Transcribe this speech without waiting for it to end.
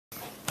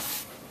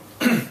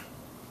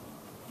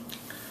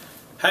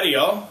Howdy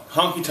y'all,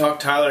 Honky Tonk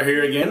Tyler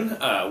here again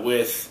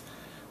with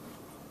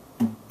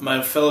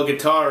my fellow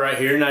guitar right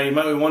here. Now you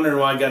might be wondering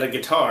why I got a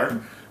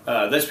guitar.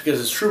 That's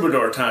because it's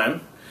Troubadour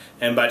time.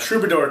 And by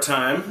Troubadour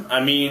time,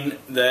 I mean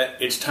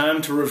that it's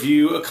time to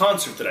review a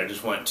concert that I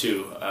just went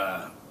to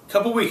a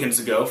couple weekends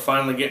ago,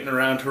 finally getting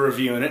around to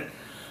reviewing it.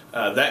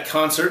 That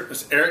concert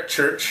was Eric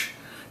Church.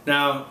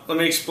 Now, let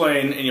me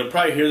explain, and you'll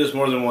probably hear this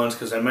more than once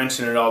because I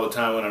mention it all the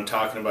time when I'm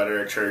talking about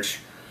Eric Church.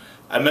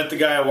 I met the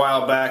guy a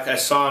while back. I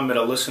saw him at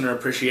a listener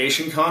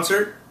appreciation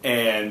concert,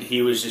 and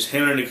he was just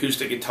him and an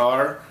acoustic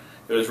guitar.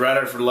 It was right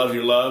after Love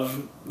Your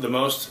Love, the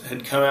most,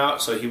 had come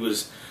out, so he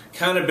was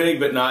kind of big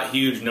but not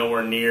huge,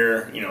 nowhere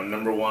near,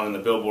 #1 on the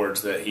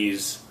billboards that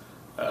he's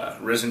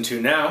risen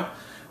to now.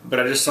 But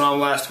I just saw him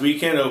last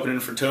weekend opening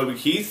for Toby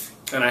Keith,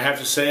 and I have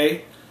to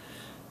say,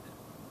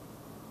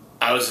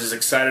 I was as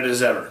excited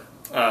as ever.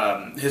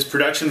 His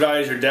production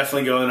values are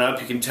definitely going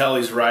up. You can tell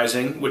he's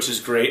rising, which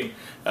is great.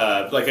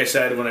 Like I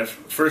said, when I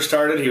first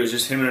started, he was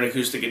just him and an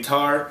acoustic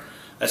guitar.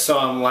 I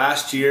saw him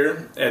last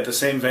year at the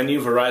same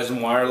venue,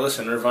 Verizon Wireless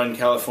in Irvine,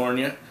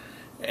 California,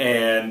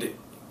 and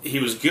he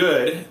was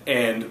good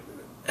and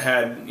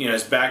had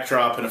his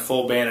backdrop and a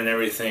full band and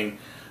everything.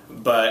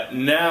 But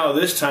now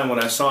this time when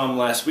I saw him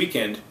last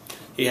weekend,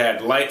 he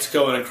had lights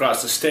going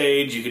across the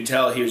stage. You could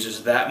tell he was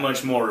just that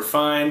much more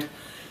refined.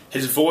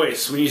 His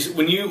voice,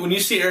 when you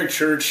see Eric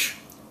Church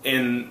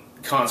in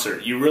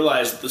concert, you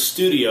realize that the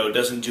studio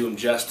doesn't do him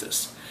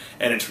justice,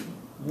 and it's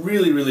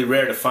really, really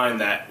rare to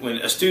find that when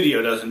a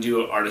studio doesn't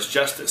do an artist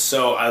justice.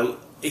 So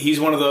he's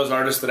one of those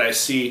artists that I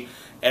see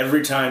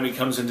every time he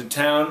comes into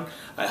town.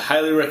 I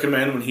highly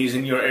recommend when he's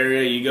in your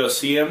area you go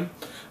see him.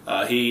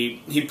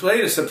 He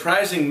played a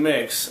surprising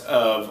mix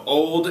of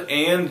old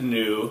and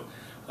new.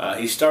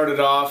 He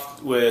started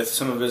off with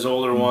some of his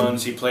older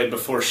ones. He played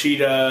Before She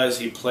Does.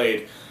 He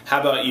played How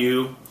About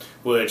You,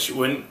 which,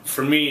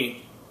 for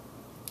me,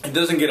 it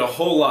doesn't get a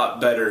whole lot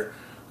better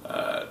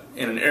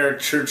in an Eric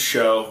Church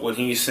show when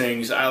he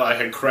sings I Like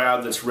a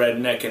Crowd That's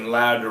Redneck and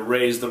Loud to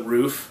Raise the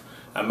Roof.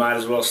 I Might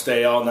As Well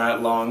Stay All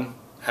Night Long.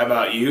 How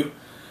About You?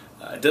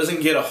 It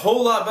doesn't get a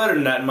whole lot better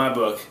than that in my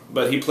book,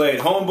 but he played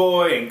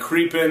Homeboy and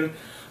Creepin'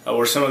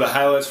 were some of the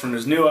highlights from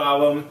his new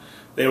album.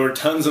 They were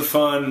tons of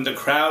fun. The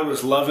crowd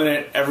was loving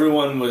it.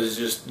 Everyone was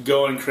just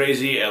going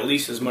crazy, at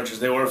least as much as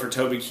they were for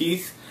Toby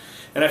Keith.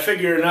 And I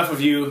figure enough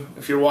of you,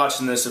 if you're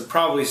watching this, have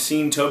probably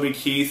seen Toby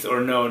Keith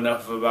or know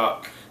enough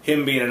about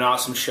him being an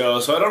awesome show.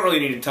 So I don't really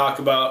need to talk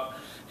about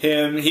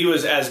him. He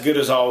was as good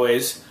as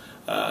always.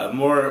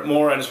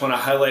 More, I just want to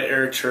highlight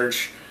Eric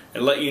Church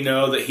and let you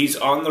know that he's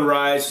on the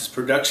rise. His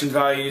production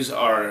values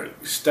are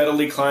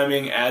steadily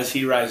climbing as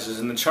he rises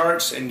in the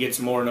charts and gets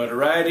more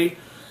notoriety.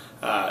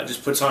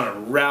 Just puts on a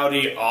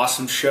rowdy,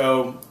 awesome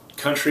show,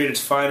 country at its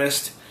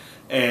finest.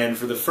 And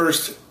for the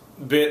first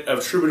bit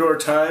of Troubadour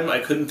time, I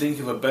couldn't think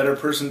of a better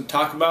person to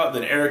talk about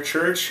than Eric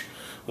Church,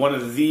 one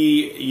of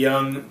the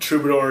young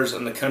troubadours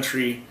in the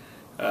country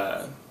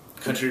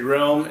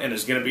realm, and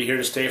is going to be here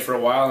to stay for a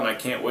while, and I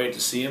can't wait to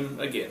see him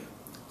again.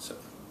 So,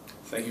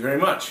 thank you very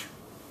much.